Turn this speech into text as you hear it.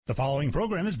The following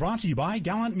program is brought to you by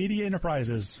Gallant Media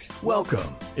Enterprises.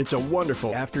 Welcome. It's a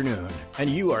wonderful afternoon, and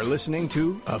you are listening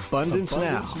to Abundance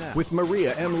Now with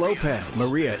Maria M. Lopez.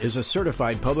 Maria is a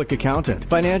certified public accountant,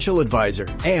 financial advisor,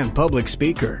 and public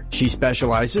speaker. She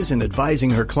specializes in advising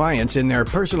her clients in their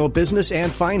personal business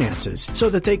and finances so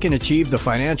that they can achieve the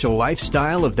financial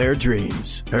lifestyle of their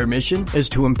dreams. Her mission is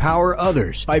to empower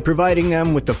others by providing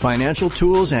them with the financial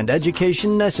tools and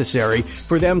education necessary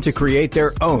for them to create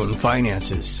their own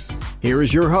finances. Here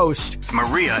is your host,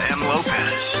 Maria M.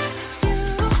 Lopez.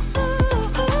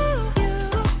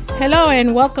 Hello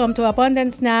and welcome to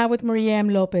Abundance Now with Maria M.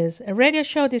 Lopez, a radio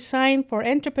show designed for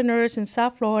entrepreneurs in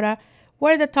South Florida,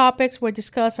 where the topics we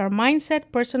discuss are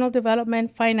mindset, personal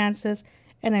development, finances,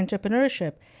 and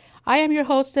entrepreneurship. I am your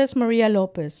hostess, Maria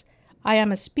Lopez. I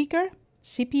am a speaker,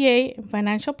 CPA,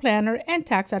 financial planner, and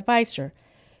tax advisor.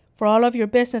 For all of your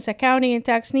business, accounting, and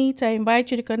tax needs, I invite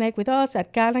you to connect with us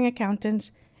at Gallant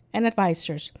Accountants and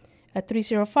Advisors at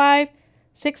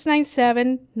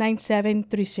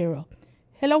 305-697-9730.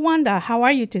 Hello, Wanda. How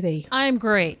are you today? I'm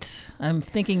great. I'm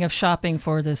thinking of shopping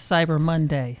for this Cyber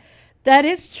Monday. That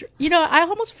is true. You know, I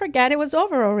almost forgot it was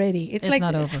over already. It's like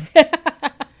not over.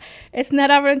 It's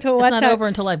not over until what time? It's not over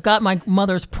until I've got my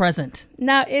mother's present.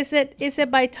 Now, is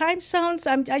it by time zones?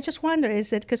 I just wonder,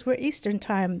 is it because we're Eastern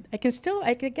time? I guess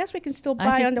we can still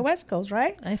buy on the West Coast,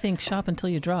 right? I think shop until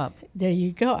you drop. There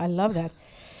you go. I love that.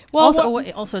 Well,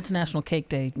 also, it's National Cake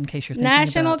Day, in case you're thinking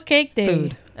National about Cake Day.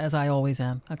 Food, as I always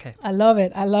am. Okay. I love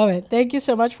it. Thank you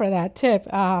so much for that tip.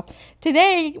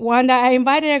 Today, Wanda, I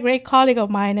invited a great colleague of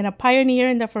mine and a pioneer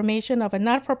in the formation of a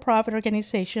not-for-profit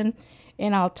organization,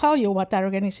 and I'll tell you what that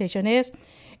organization is.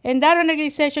 And that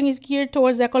organization is geared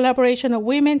towards the collaboration of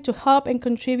women to help and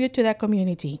contribute to that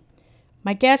community.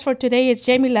 My guest for today is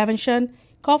Jamie Levinson,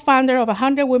 co-founder of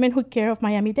 100 Women Who Care of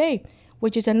Miami-Dade,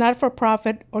 which is a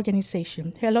not-for-profit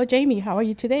organization. Hello, Jamie. How are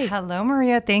you today? Hello,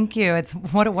 Maria. Thank you.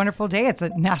 What a wonderful day. It's a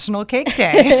National Cake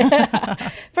Day.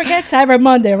 Forget Cyber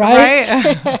Monday, right?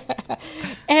 Right.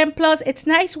 And plus, it's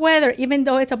nice weather, even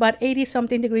though it's about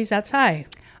 80-something degrees outside.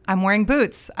 I'm wearing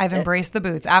boots. I've embraced the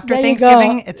boots. After There you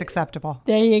Thanksgiving, go. it's acceptable.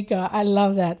 There you go. I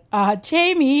love that.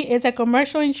 Jamie is a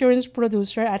commercial insurance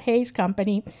producer at Hayes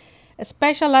Company,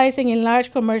 specializing in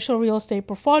large commercial real estate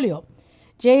portfolio.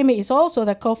 Jamie is also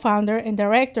the co-founder and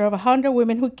director of 100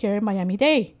 Women Who Care in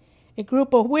Miami-Dade, a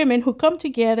group of women who come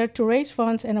together to raise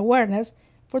funds and awareness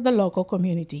for the local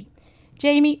community.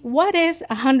 Jamie, what is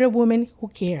 100 Women Who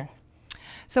Care?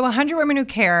 So 100 Women Who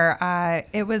Care,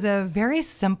 it was a very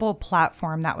simple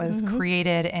platform that was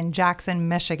created in Jackson,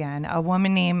 Michigan. A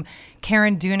woman named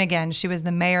Karen Dunigan, she was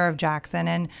the mayor of Jackson,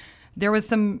 and there was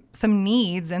some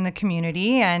needs in the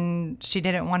community, and she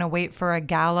didn't want to wait for a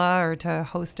gala or to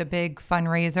host a big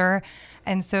fundraiser.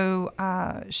 And so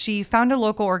she found a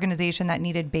local organization that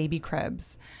needed baby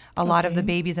cribs. A lot of the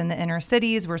babies in the inner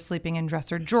cities were sleeping in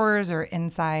dresser drawers or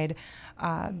inside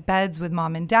beds with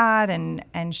mom and dad,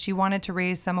 and she wanted to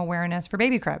raise some awareness for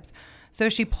baby cribs. So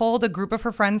she pulled a group of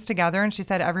her friends together, and she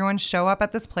said, everyone show up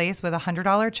at this place with a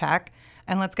 $100 check,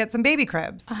 and let's get some baby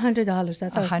cribs. $100.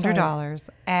 That's how it started. $100.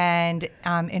 And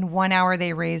in 1 hour,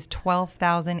 they raised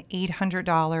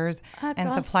 $12,800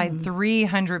 and supplied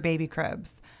 300 baby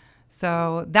cribs.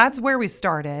 So that's where we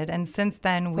started. And since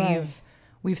then,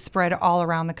 we've spread all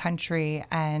around the country.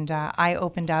 And I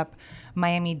opened up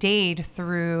Miami-Dade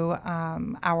through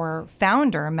our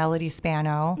founder, Melody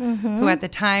Spano, who at the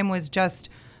time was just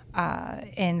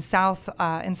in South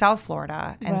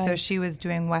Florida. And so she was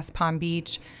doing West Palm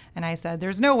Beach. And I said,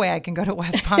 there's no way I can go to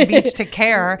West Palm Beach to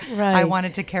care. Right. I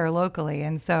wanted to care locally.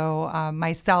 And so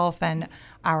myself and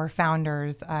our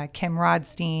founders, Kim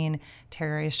Rodstein,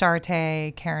 Terry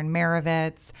Charte, Karen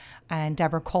Marovitz, and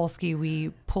Deborah Kolsky,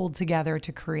 we pulled together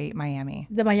to create Miami.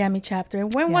 The Miami chapter.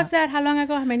 When was that? How long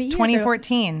ago? How many years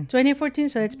 2014. ago? 2014.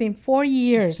 So it's been 4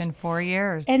 years. It's been 4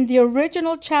 years. And the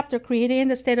original chapter created in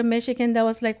the state of Michigan, that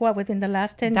was like what, within the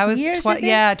last 10 years? 12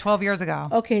 years ago.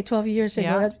 Okay, 12 years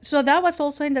ago. Yeah. So that was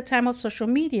also in the time of social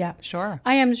media. Sure.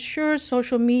 I am sure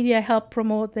social media helped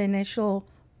promote the initial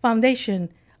foundation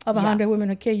of 100 Women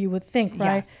Who Care, you would think,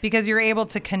 right? Yes, because you're able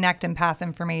to connect and pass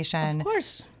information. Of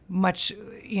course. Much,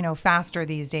 faster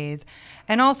these days.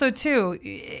 And also, too,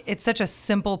 it's such a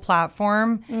simple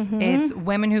platform. It's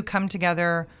women who come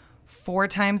together 4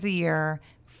 times a year,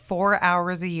 4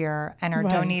 hours a year, and are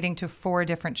donating to 4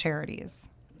 different charities.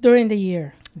 During the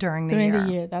year. During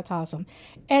the year. That's awesome.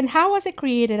 And how was it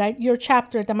created? Your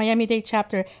chapter, the Miami-Dade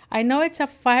chapter, I know it's a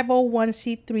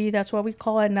 501c3. That's what we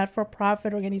call a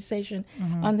not-for-profit organization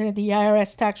under the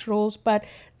IRS tax rules. But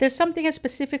there's something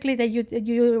specifically that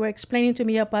you were explaining to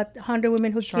me about 100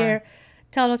 Women Who Care.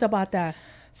 Tell us about that.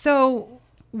 So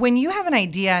when you have an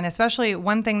idea, and especially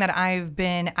one thing that I've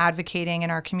been advocating in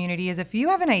our community is if you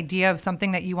have an idea of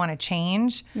something that you want to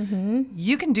change,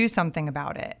 you can do something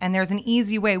about it. And there's an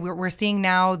easy way. We're seeing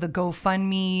now the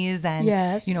GoFundMes and,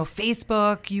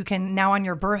 Facebook. You can now on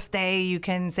your birthday, you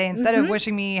can say, instead of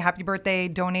wishing me happy birthday,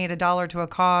 donate $1 to a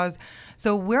cause.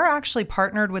 So we're actually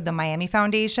partnered with the Miami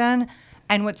Foundation.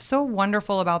 And what's so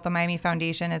wonderful about the Miami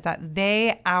Foundation is that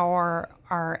they're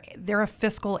a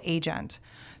fiscal agent.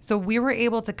 So we were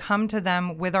able to come to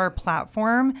them with our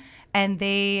platform, and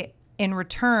they, in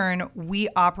return, we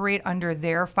operate under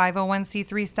their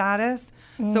 501c3 status.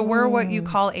 So we're what you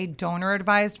call a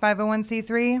donor-advised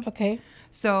 501c3. Okay.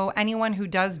 So anyone who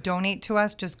does donate to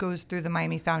us just goes through the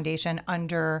Miami Foundation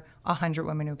under 100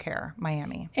 Women Who Care,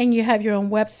 Miami. And you have your own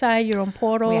website, your own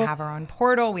portal? We have our own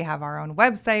portal. We have our own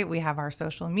website. We have our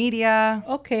social media.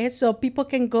 Okay, so people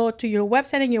can go to your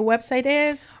website, and your website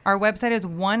is? Our website is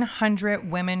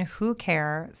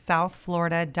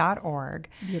 100womenwhocare.southflorida.org.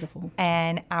 Beautiful.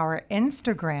 And our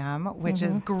Instagram, which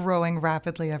is growing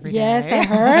rapidly every day. Yes, I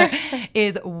heard.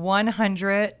 is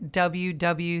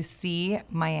 100WWC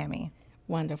Miami.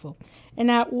 Wonderful. And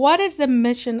now, what is the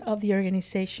mission of the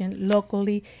organization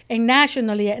locally and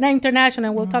nationally and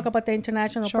internationally? We'll talk about the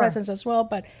international presence as well,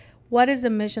 but what is the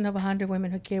mission of 100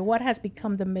 Women Who Care? What has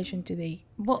become the mission today?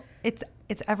 Well, it's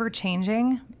ever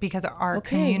changing because our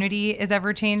community is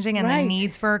ever changing and the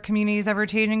needs for our community is ever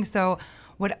changing. So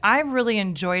what I've really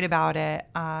enjoyed about it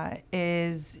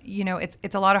is,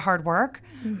 it's a lot of hard work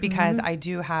because I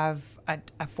do have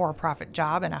a for-profit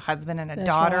job and a husband and a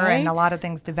daughter and a lot of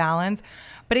things to balance.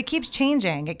 But it keeps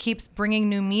changing. It keeps bringing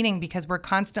new meaning because we're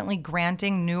constantly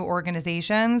granting new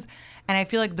organizations. And I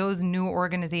feel like those new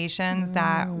organizations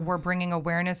that we're bringing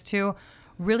awareness to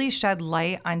really shed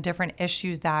light on different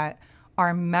issues that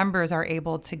our members are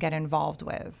able to get involved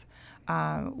with.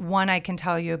 One I can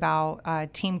tell you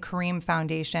about Team Kareem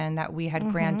Foundation that we had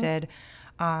granted.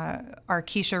 Our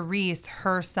Keisha Reese,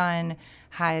 her son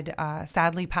had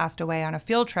sadly passed away on a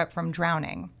field trip from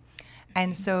drowning.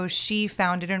 And so she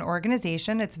founded an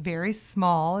organization. It's very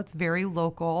small. It's very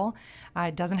local.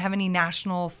 It doesn't have any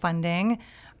national funding.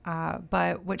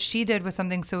 But what she did was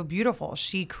something so beautiful.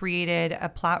 She created a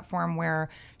platform where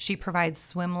she provides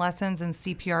swim lessons and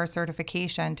CPR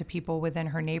certification to people within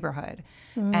her neighborhood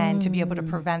and to be able to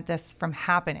prevent this from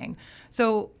happening.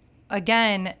 So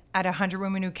again, at 100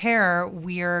 Women Who Care,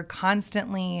 we're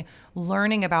constantly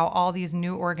learning about all these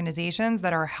new organizations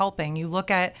that are helping. You look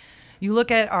at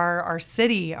our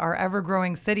city, our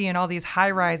ever-growing city, and all these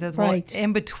high-rises. Well,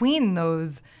 in between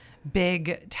those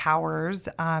big towers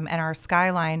and our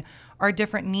skyline are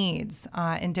different needs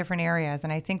in different areas.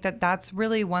 And I think that that's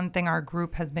really one thing our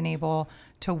group has been able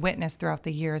to witness throughout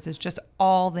the years is just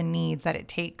all the needs that it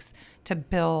takes to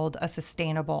build a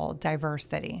sustainable, diverse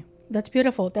city. That's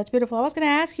beautiful. That's beautiful. I was going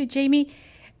to ask you, Jamie,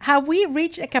 have we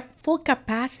reached a full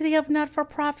capacity of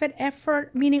not-for-profit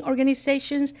effort, meaning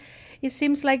organizations? It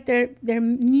seems like they're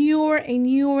newer and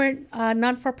newer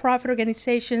non-for-profit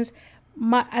organizations.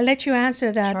 I'll let you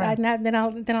answer that, and then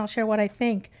I'll share what I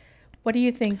think. What do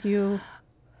you think?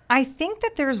 I think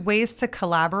that there's ways to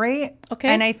collaborate. Okay.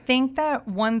 And I think that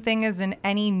one thing is in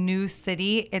any new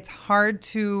city, it's hard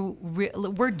to,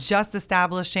 we're just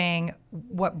establishing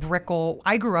what Brickell,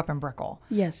 I grew up in Brickell.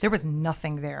 Yes. There was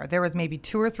nothing there. There was maybe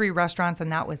 2 or 3 restaurants and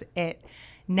that was it.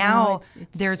 Now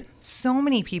there's so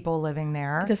many people living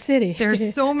there. The city.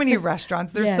 There's so many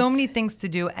restaurants. There's so many things to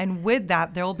do. And with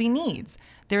that, there will be needs.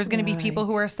 There's going to be people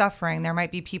who are suffering. There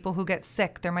might be people who get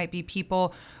sick. There might be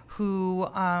people who,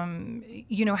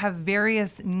 have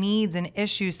various needs and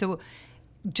issues. So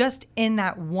just in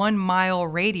that 1 mile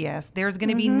radius, there's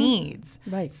going to be needs.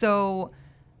 Right. So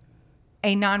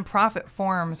a nonprofit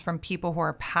forms from people who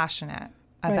are passionate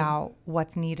about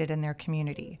what's needed in their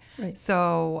community. Right.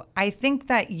 So I think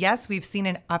that, yes, we've seen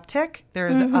an uptick.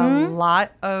 There's a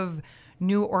lot of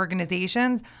new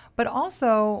organizations, but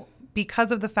also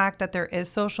because of the fact that there is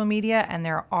social media and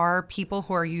there are people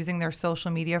who are using their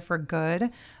social media for good,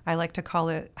 I like to call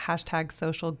it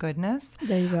 #social goodness.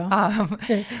 There you go.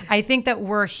 I think that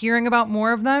we're hearing about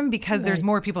more of them because there's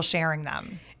more people sharing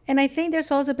them. And I think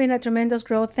there's also been a tremendous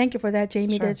growth. Thank you for that,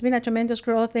 Jamie. Sure. There's been a tremendous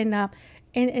growth in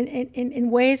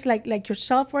ways like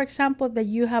yourself, for example, that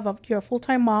you're a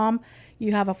full-time mom,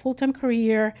 you have a full-time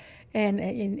career,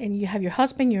 and you have your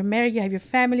husband, you're married, you have your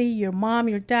family, your mom,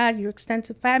 your dad, your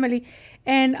extensive family,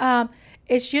 and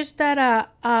It's just that,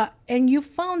 and you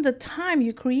found the time,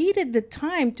 you created the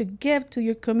time to give to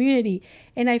your community.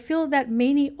 And I feel that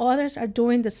many others are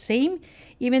doing the same,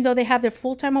 even though they have their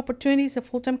full-time opportunities, a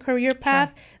full-time career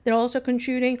path. They're also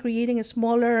contributing, creating a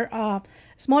smaller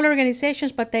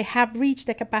organizations, but they have reached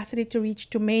the capacity to reach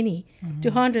to many,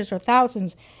 to hundreds or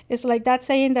thousands. It's like that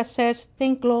saying that says,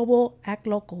 think global, act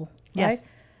local. Right? Yes.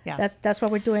 Yes. That's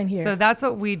what we're doing here. So that's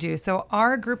what we do. So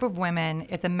our group of women,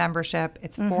 it's a membership.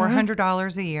 It's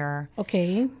 $400 a year.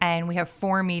 Okay. And we have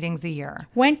 4 meetings a year.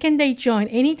 When can they join?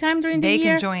 Anytime during the year? They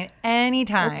can join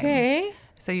anytime. Okay.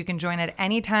 So you can join at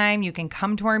any time. You can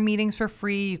come to our meetings for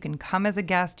free. You can come as a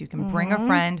guest. You can bring a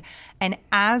friend. And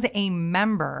as a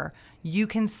member, you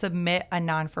can submit a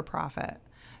non-for-profit.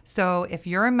 So if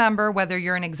you're a member, whether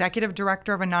you're an executive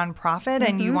director of a nonprofit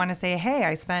and you want to say, hey,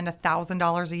 I spend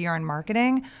 $1,000 a year on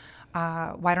marketing,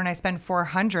 why don't I spend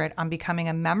 $400 on becoming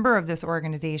a member of this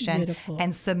organization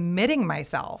and submitting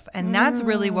myself? And that's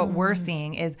really what we're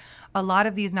seeing is a lot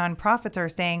of these nonprofits are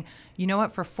saying, you know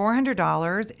what, for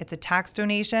 $400, it's a tax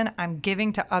donation. I'm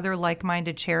giving to other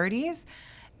like-minded charities.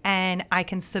 And I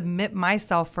can submit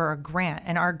myself for a grant.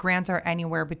 And our grants are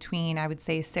anywhere between, I would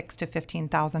say, $6,000 to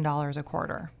 $15,000 a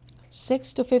quarter.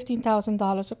 $6,000 to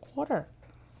 $15,000 a quarter.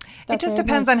 It just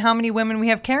depends on how many women we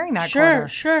have carrying that quarter.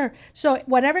 Sure. So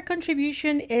whatever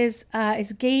contribution is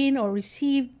gained or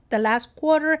received the last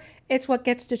quarter, it's what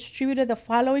gets distributed the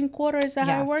following quarter. Is that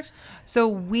how it works? So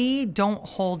we don't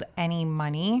hold any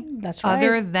money. That's right.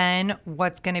 Other than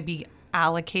what's going to be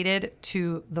allocated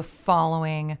to the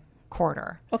following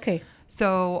quarter. Okay.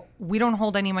 So we don't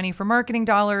hold any money for marketing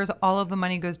dollars. All of the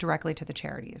money goes directly to the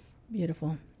charities.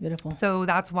 Beautiful. So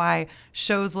that's why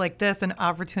shows like this and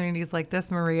opportunities like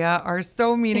this, Maria, are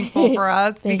so meaningful for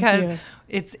us because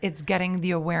it's getting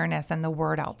the awareness and the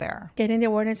word out there. Getting the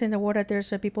awareness and the word out there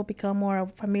so people become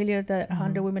more familiar that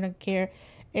 100 Women in Care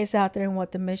is out there and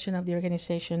what the mission of the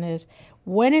organization is.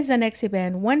 When is the next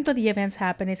event? When do the events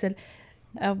happen? Is it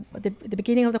the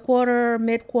beginning of the quarter,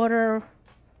 mid-quarter?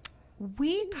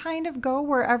 We kind of go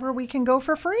wherever we can go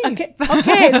for free. Okay.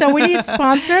 So we need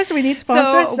sponsors.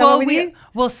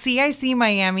 So, CIC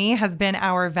Miami has been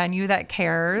our venue that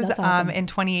cares awesome. In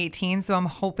 2018. So I'm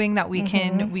hoping that we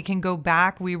can go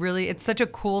back. It's such a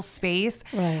cool space.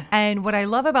 Right. And what I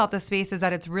love about the space is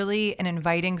that it's really an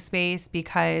inviting space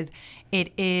because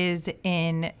it is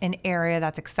in an area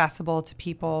that's accessible to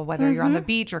people, whether you're on the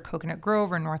beach or Coconut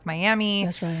Grove or North Miami.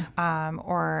 That's right.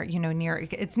 Or,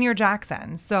 it's near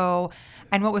Jackson. So,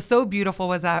 and what was so beautiful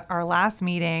was at our last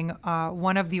meeting,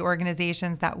 one of the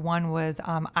organizations that won was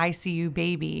ICU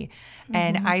Baby.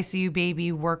 And ICU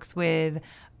Baby works with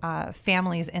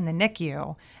families in the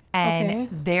NICU. And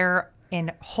they're in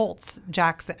Holtz,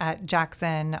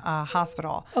 Jackson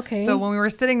Hospital. Okay. So when we were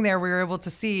sitting there, we were able to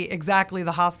see exactly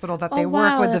the hospital that they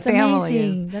work with the families.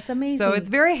 Amazing. That's amazing. So it's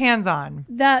very hands-on.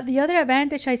 The other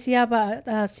advantage I see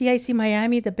about CIC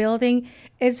Miami, the building,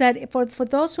 is that for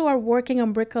those who are working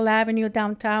on Brickell Avenue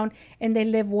downtown and they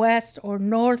live west or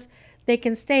north, they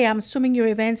can stay. I'm assuming your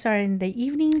events are in the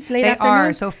evenings, late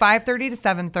afternoons. They are, so 5:30 to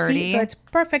 7:30. So it's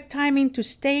perfect timing to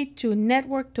stay, to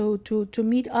network, to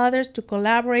meet others, to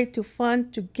collaborate, to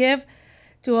fund, to give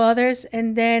to others.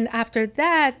 And then after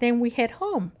that, then we head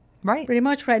home. Right. Pretty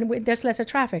much, right? There's lesser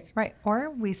traffic. Right. Or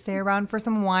we stay around for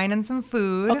some wine and some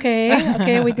food.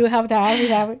 Okay, we do have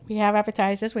that. We have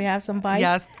appetizers. We have some bites.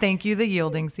 Yes, thank you, the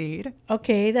Yielding Seed.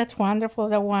 Okay, that's wonderful.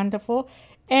 That's wonderful.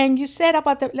 And you said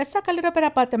let's talk a little bit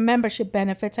about the membership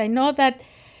benefits. I know that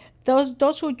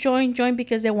those who join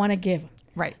because they want to give.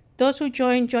 Right. Those who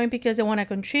join because they want to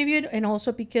contribute and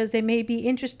also because they may be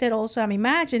interested also, I'm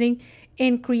imagining,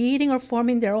 in creating or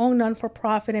forming their own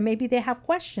non-for-profit and maybe they have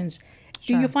questions.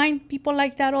 Sure. Do you find people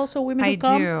like that also, women who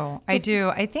come? I do.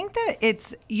 I think that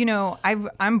it's,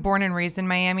 I'm born and raised in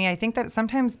Miami. I think that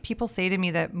sometimes people say to me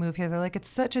that move here, they're like, it's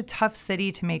such a tough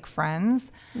city to make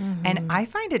friends. And I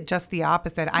find it just the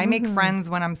opposite. I make friends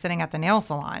when I'm sitting at the nail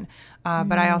salon,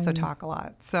 but I also talk a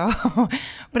lot. So,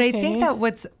 but I think that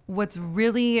what's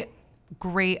really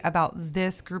great about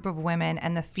this group of women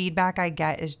and the feedback I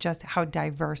get is just how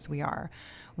diverse we are.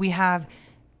 We have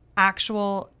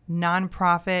actual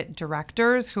nonprofit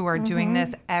directors who are doing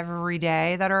this every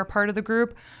day that are a part of the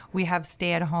group. We have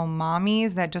stay-at-home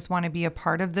mommies that just want to be a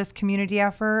part of this community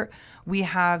effort. We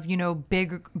have,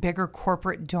 bigger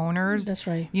corporate donors, that's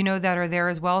right, that are there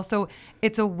as well. So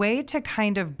it's a way to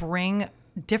kind of bring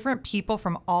different people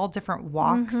from all different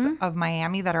walks of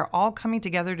Miami that are all coming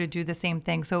together to do the same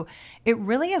thing. So it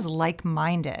really is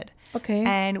like-minded. Okay.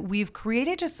 And we've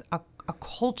created just a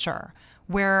culture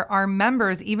where our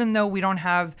members, even though we don't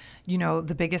have,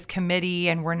 the biggest committee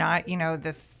and we're not,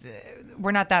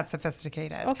 we're not that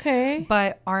sophisticated. Okay.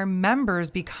 But our members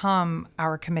become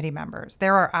our committee members.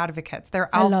 They're our advocates.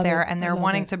 They're out there and they're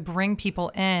wanting to bring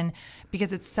people in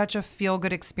because it's such a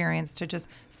feel-good experience to just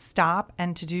stop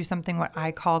and to do something what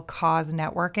I call cause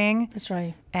networking. That's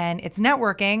right. And it's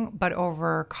networking, but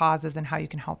over causes and how you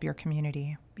can help your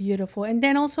community. Beautiful. And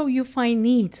then also you find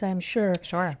needs, I'm sure.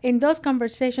 Sure. In those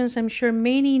conversations, I'm sure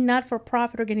many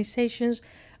not-for-profit organizations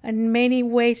and many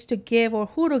ways to give or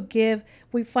who to give,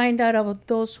 we find out of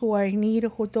those who are in need,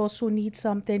 those who need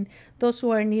something, those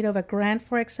who are in need of a grant,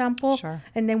 for example. Sure.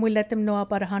 And then we let them know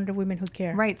about 100 Women Who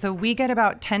Care. Right. So we get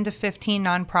about 10 to 15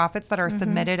 nonprofits that are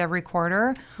submitted every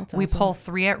quarter. That's we awesome. pull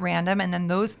 3 at random, and then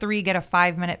those 3 get a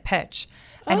 5-minute pitch.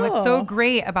 And what's so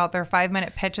great about their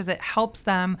 5-minute pitch is it helps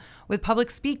them with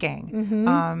public speaking.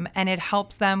 And it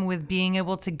helps them with being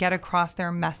able to get across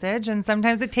their message. And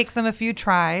sometimes it takes them a few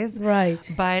tries.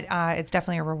 Right. But it's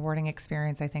definitely a rewarding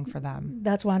experience, I think, for them.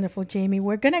 That's wonderful, Jamie.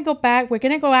 We're going to go back. We're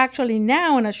going to go actually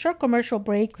now on a short commercial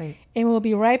break. Great. And we'll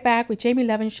be right back with Jamie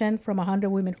Levinson from 100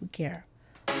 Women Who Care.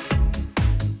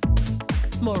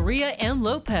 Maria M.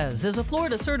 Lopez is a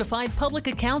Florida certified public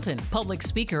accountant, public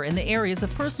speaker in the areas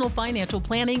of personal financial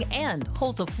planning, and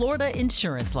holds a Florida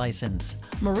insurance license.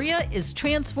 Maria is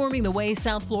transforming the way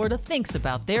South Florida thinks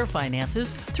about their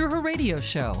finances through her radio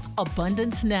show,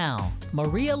 Abundance Now.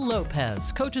 Maria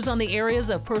Lopez coaches on the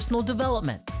areas of personal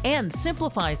development and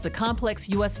simplifies the complex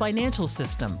U.S. financial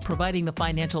system, providing the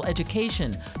financial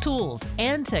education, tools,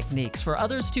 and techniques for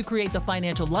others to create the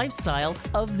financial lifestyle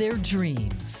of their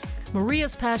dreams.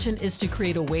 Maria's passion is to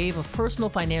create a wave of personal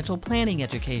financial planning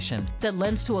education that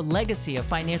lends to a legacy of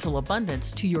financial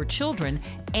abundance to your children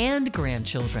and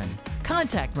grandchildren.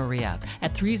 Contact Maria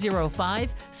at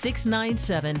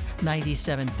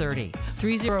 305-697-9730,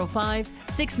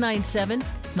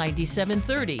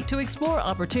 305-697-9730 to explore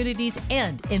opportunities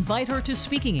and invite her to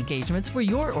speaking engagements for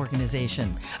your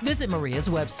organization. Visit Maria's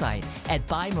website at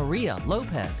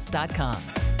bymarialopez.com.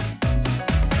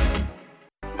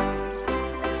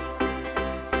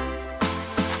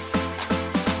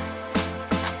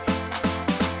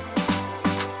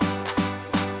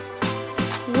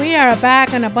 We are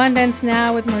back on Abundance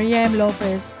Now with Maria M.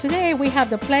 Lopez. Today we have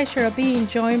the pleasure of being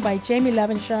joined by Jamie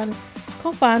Levinson,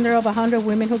 co-founder of 100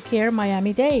 Women Who Care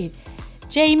Miami-Dade.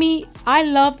 Jamie, I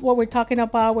love what we're talking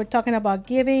about. We're talking about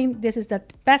giving. This is the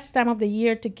best time of the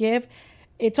year to give.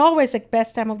 It's always the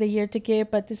best time of the year to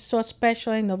give, but it's so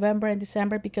special in November and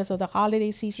December because of the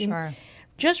holiday season. Sure.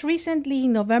 Just recently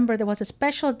in November, there was a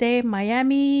special day,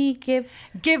 Miami Give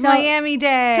Miami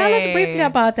Day. Tell us briefly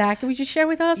about that. Could you share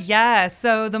with us? Yeah.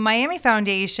 So the Miami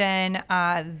Foundation,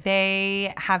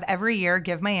 they have every year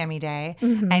Give Miami Day.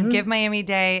 And Give Miami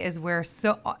Day is where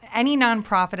any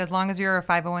nonprofit, as long as you're a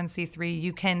 501c3,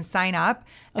 you can sign up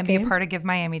and be a part of Give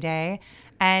Miami Day.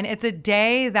 And it's a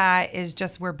day that is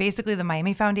just where basically the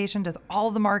Miami Foundation does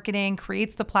all the marketing,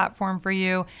 creates the platform for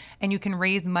you, and you can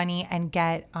raise money and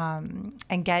get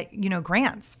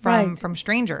grants from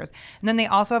strangers. And then they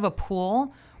also have a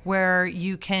pool where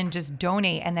you can just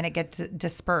donate and then it gets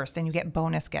dispersed and you get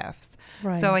bonus gifts.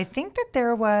 Right. So I think that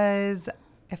there was,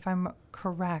 if I'm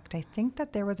correct, I think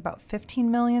that there was about $15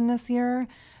 million this year.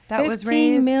 That was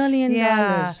raised. $15 million.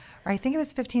 Yeah. Or I think it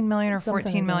was 15 million or Something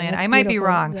 14 like million. that. I might Beautiful. be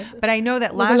wrong, but I know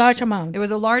that It was last a large amount. It was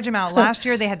a large amount. Last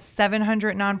year they had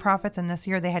 700 nonprofits, and this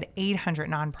year they had 800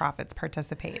 nonprofits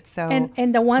participate. So and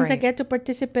the it's ones great. that get to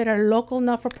participate are local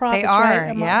not-for-profits, They are,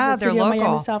 right? yeah, The City they're of Miami,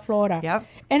 local. South Florida. Yep.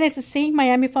 And it's the same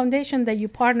Miami Foundation that you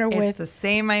partner It's with. the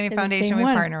same Miami It's the Foundation same we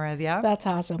one. partner with. Yeah. That's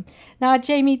awesome. Now,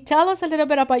 Jamie, tell us a little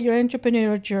bit about your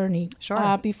entrepreneurial journey.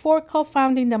 Sure. Before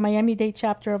co-founding the Miami-Dade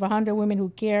chapter of 100 Women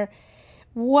Who Care,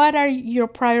 what are your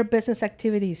prior business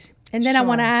activities? And then I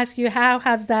want to Sure. ask you, how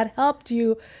has that helped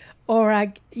you, or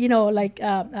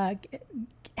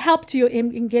helped you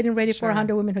in getting ready for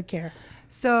 100 Women Who Care?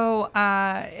 So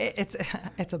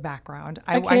it's a background.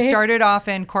 I Okay. started off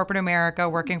in corporate America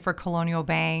working for Colonial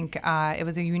Bank. It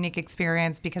was a unique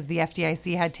experience because the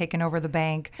FDIC had taken over the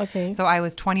bank. Okay. So I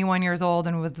was 21 years old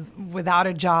and was without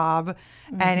a job.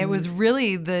 And it was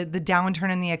really the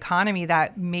downturn in the economy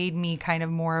that made me kind of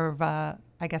more of a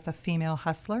female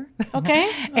hustler. Okay.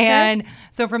 And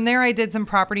so from there, I did some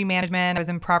property management. I was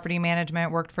in property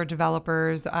management, worked for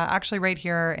developers, actually right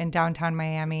here in downtown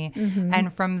Miami.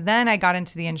 And from then, I got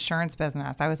into the insurance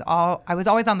business. I was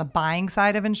always on the buying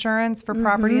side of insurance for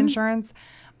property insurance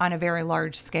on a very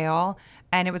large scale.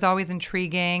 And it was always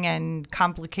intriguing and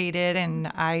complicated. And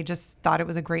I just thought it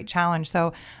was a great challenge.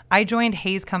 So I joined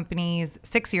Hayes Companies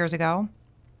 6 years ago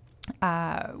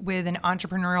with an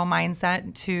entrepreneurial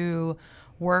mindset to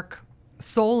work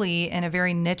solely in a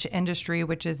very niche industry,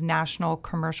 which is national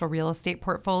commercial real estate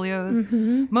portfolios,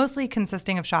 mostly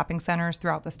consisting of shopping centers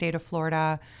throughout the state of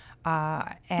Florida.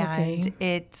 And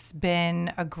it's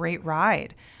been a great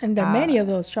ride. And there are many of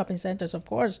those shopping centers, of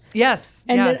course. Yes.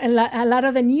 And yes. a lot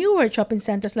of the newer shopping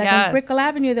centers, like on Brickell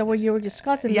Avenue that you were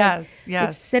discussing. Yes, like, yes.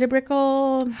 It's City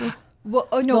Brickell.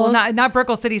 Well, not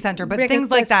Brickell City Center, but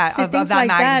things like that of that like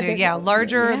magnitude. That.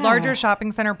 Larger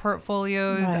shopping center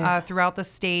portfolios throughout the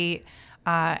state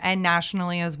and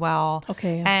nationally as well.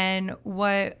 Okay. And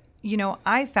what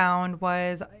I found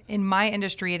was in my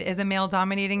industry, it is a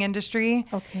male-dominating industry.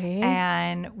 Okay.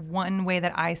 And one way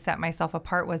that I set myself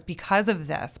apart was because of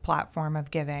this platform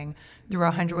of giving through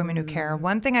 100 Women Who Care.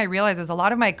 One thing I realized is a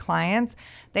lot of my clients,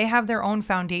 they have their own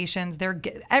foundations.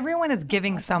 Everyone is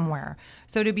giving somewhere.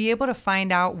 So to be able to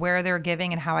find out where they're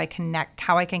giving and how I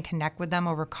can connect with them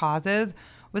over causes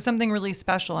was something really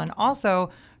special. And also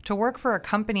to work for a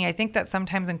company, I think that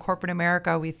sometimes in corporate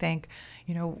America, we think,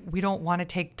 we don't want to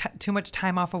take too much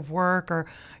time off of work, or,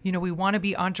 we want to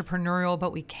be entrepreneurial,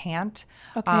 but we can't,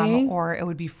 or it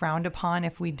would be frowned upon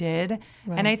if we did.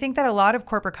 Right. And I think that a lot of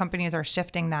corporate companies are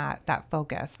shifting that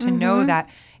focus to know that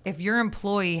if your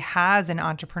employee has an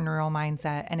entrepreneurial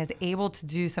mindset and is able to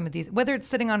do some of these, whether it's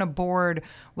sitting on a board,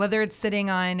 whether it's sitting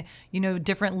on,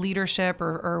 different leadership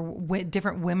or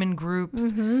different women groups,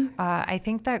 I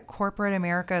think that corporate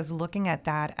America is looking at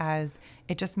that as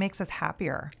it just makes us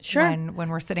happier when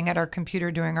we're sitting at our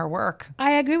computer doing our work.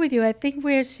 I agree with you. I think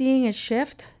we're seeing a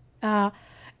shift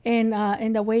in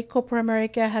the way corporate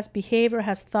America has behaved or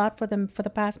has thought for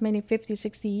the past many 50,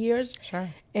 60 years. Sure.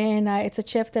 And it's a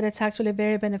shift that it's actually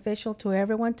very beneficial to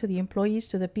everyone, to the employees,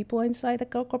 to the people inside the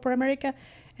corporate America,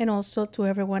 and also to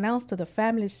everyone else, to the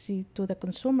families, to the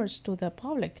consumers, to the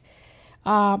public.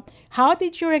 How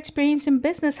did your experience in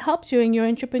business help you in your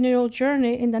entrepreneurial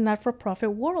journey in the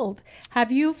not-for-profit world?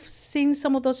 Have you seen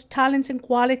some of those talents and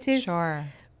qualities? Sure.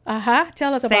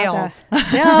 Tell us Sales. about that.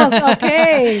 Sales.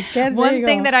 Okay. One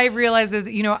thing that I realized is,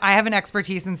 I have an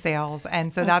expertise in sales,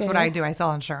 and so that's what I do. I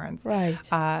sell insurance.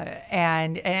 Right.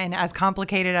 And as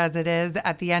complicated as it is,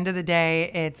 at the end of the day,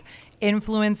 it's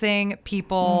influencing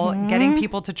people, getting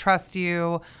people to trust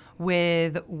you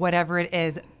with whatever it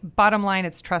is. Bottom line,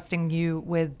 it's trusting you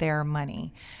with their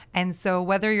money. And so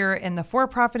whether you're in the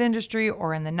for-profit industry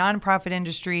or in the nonprofit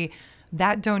industry,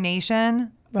 that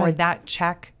donation or that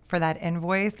check for that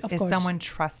invoice is someone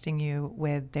trusting you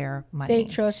with their money. They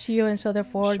trust you, and so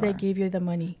therefore they give you the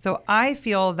money. So I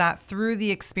feel that through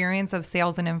the experience of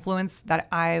sales and influence that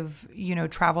I've,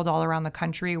 traveled all around the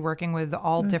country working with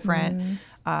all different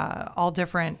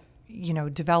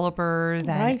developers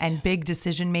and big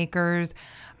decision makers,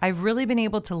 I've really been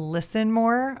able to listen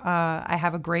more. I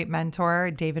have a great mentor,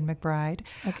 David McBride,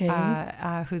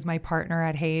 who's my partner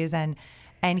at Hayes,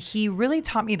 and he really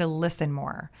taught me to listen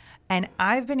more. And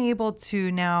I've been able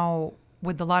to now,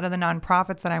 with a lot of the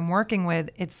nonprofits that I'm working with,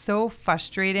 it's so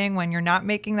frustrating when you're not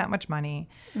making that much money.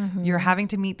 You're having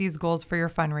to meet these goals for your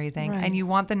fundraising, and you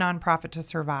want the nonprofit to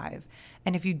survive.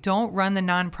 And if you don't run the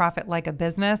nonprofit like a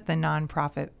business, the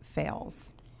nonprofit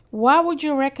fails. What would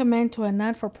you recommend to a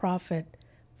not-for-profit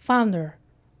founder,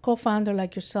 co-founder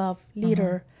like yourself,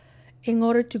 leader, in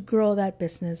order to grow that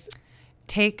business?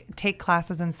 Take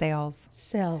classes in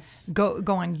sales. Go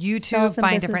on YouTube,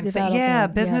 find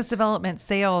different business development,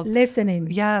 sales, listening.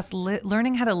 Yes,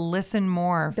 learning how to listen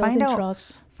more. Building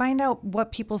trust. Find out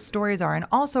what people's stories are. And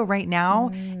also right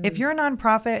now, if you're a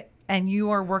nonprofit and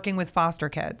you are working with foster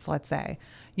kids, let's say,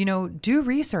 do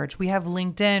research. We have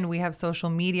LinkedIn, we have social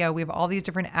media, we have all these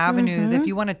different avenues. If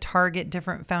you want to target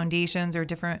different foundations or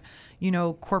different,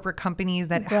 corporate companies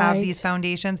that have these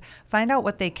foundations, find out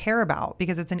what they care about,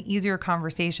 because it's an easier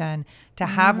conversation to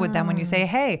have with them when you say,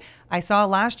 hey, I saw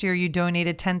last year you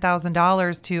donated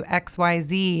 $10,000 to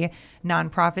XYZ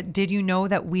nonprofit. Did you know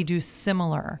that we do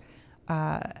similar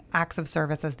acts of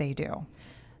service as they do?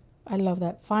 I love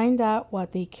that. Find out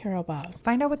what they care about.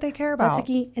 Find out what they care about. That's a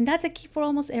key. And that's a key for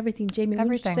almost everything, Jamie.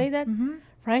 Everything. Would you say that?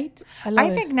 Right?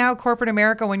 I think now corporate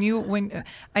America, when you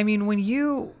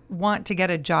want to get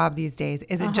a job these days,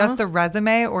 is it just the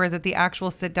resume, or is it the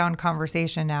actual sit down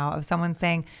conversation now of someone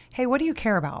saying, hey, what do you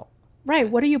care about? Right.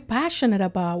 What are you passionate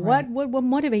about? Right. What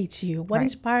motivates you? What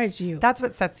inspires you? That's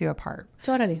what sets you apart.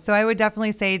 Totally. So I would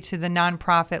definitely say to the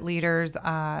nonprofit leaders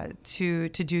to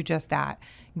do just that.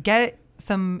 Get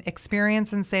some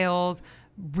experience in sales.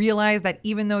 Realize that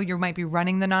even though you might be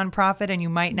running the nonprofit and you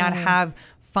might not have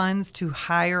funds to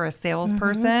hire a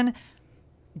salesperson,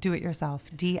 do it yourself.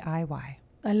 DIY.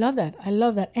 I love that. I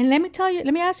love that. And let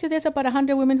me ask you this about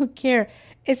 100 Women Who Care.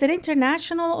 Is it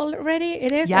international already?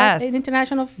 It is? Yes. An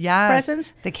international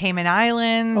presence? The Cayman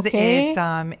Islands. Okay. It's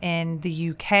in the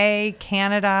UK,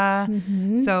 Canada.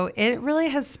 Mm-hmm. So it really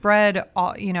has spread,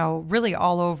 really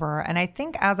all over. And I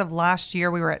think as of last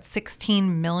year, we were at $16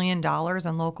 million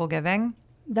in local giving.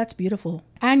 That's beautiful.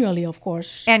 Annually, of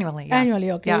course. Annually, yes.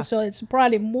 Annually, okay. Yes. So it's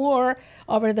probably more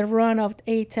over the run of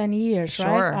 8-10 years,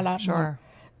 right? A lot more.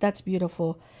 That's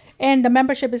beautiful. And the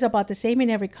membership is about the same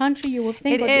in every country, you will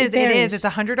think? It is. It's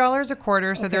 $100 a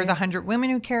quarter. So there's 100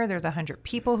 women who care. There's 100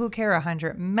 people who care.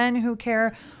 100 men who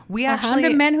care. We actually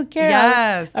 100 men who care.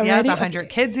 Yes, already? 100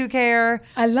 kids who care.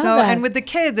 I love that. And with the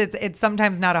kids, it's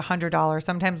sometimes not $100.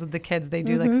 Sometimes with the kids, they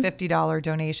do like $50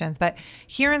 donations. But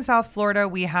here in South Florida,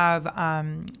 we have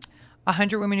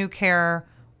 100 Women Who Care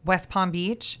West Palm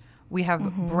Beach. We have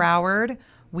Broward.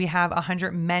 We have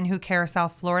 100 Men Who Care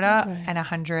South Florida and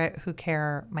 100 Who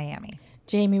Care Miami.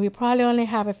 Jamie, we probably only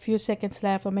have a few seconds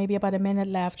left or maybe about a minute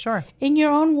left. Sure. In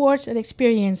your own words and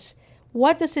experience,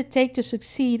 what does it take to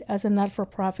succeed as a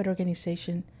not-for-profit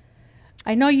organization?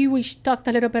 I know we talked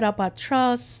a little bit about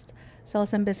trust,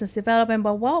 sales and business development,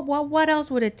 but what else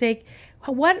would it take?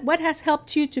 What has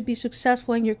helped you to be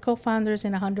successful in your co-founders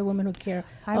in 100 Women Who Care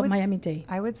of Miami-Dade?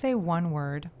 I would say one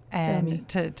word, and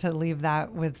to leave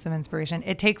that with some inspiration.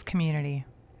 It takes community.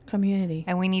 Community.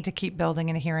 And we need to keep building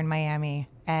it here in Miami.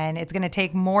 And it's going to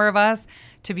take more of us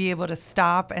to be able to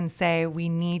stop and say we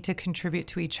need to contribute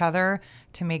to each other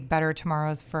to make better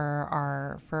tomorrows for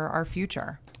our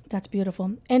future. That's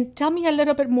beautiful. And tell me a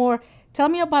little bit more. Tell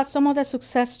me about some of the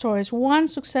success stories. One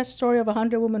success story of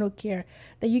 100 Women Who Care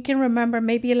that you can remember,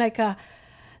 maybe like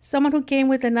someone who came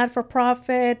with a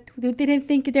not-for-profit, who didn't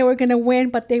think they were going to win,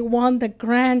 but they won the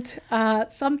grant.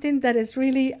 Something that is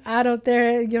really out of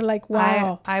there. You're like,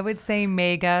 wow. I would say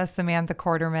Mega, Samantha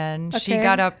Quarterman. Okay. She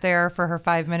got up there for her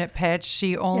 5-minute pitch.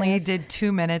 She only did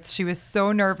 2 minutes. She was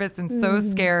so nervous and so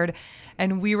scared.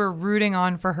 And we were rooting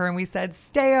on for her. And we said,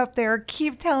 stay up there.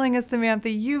 Keep telling us, Samantha,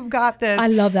 you've got this. I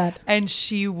love that. And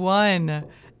she won.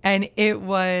 And it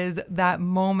was that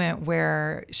moment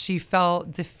where she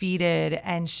felt defeated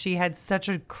and she had such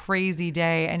a crazy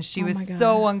day and she was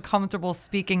so uncomfortable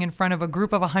speaking in front of a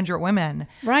group of 100 women.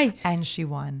 Right. And she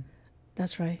won.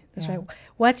 That's right. That's right.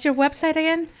 What's your website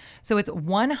again? So it's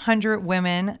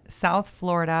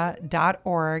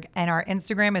 100womensouthflorida.org. And our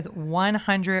Instagram is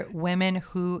 100 Women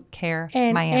Who Care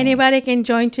and Miami. Anybody can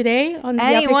join today on the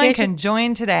application? Anyone can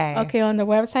join today. Okay, on the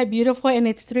website. Beautiful. And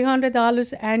it's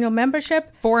 $300 annual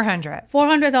membership.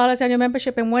 $400 annual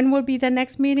membership. And when will be the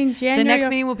next meeting? January? The next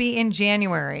meeting will be in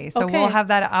January. So we'll have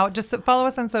that out. Just follow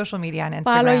us on social media on Instagram.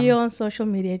 Follow you on social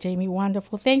media, Jamie.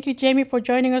 Wonderful. Thank you, Jamie, for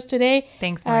joining us today.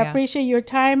 Thanks, Maria. I appreciate your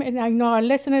time. And I know our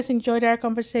listeners enjoyed our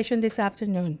conversation this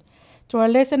afternoon. To our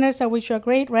listeners, I wish you a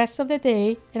great rest of the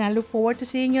day, and I look forward to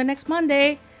seeing you next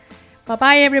Monday.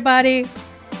 Bye-bye, everybody.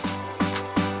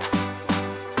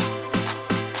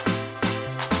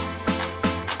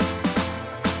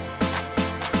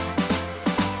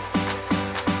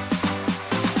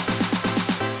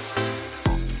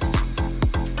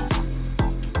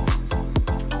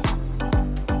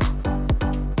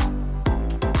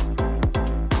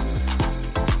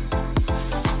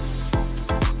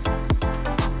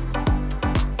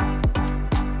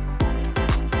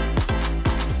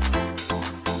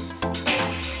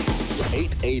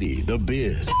 The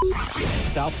Biz,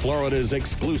 South Florida's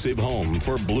exclusive home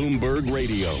for Bloomberg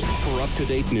Radio. For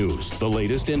up-to-date news, the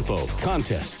latest info,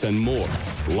 contests, and more,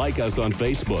 like us on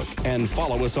Facebook and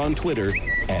follow us on Twitter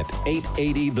at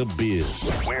 880 The Biz.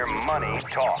 Where money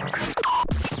talks.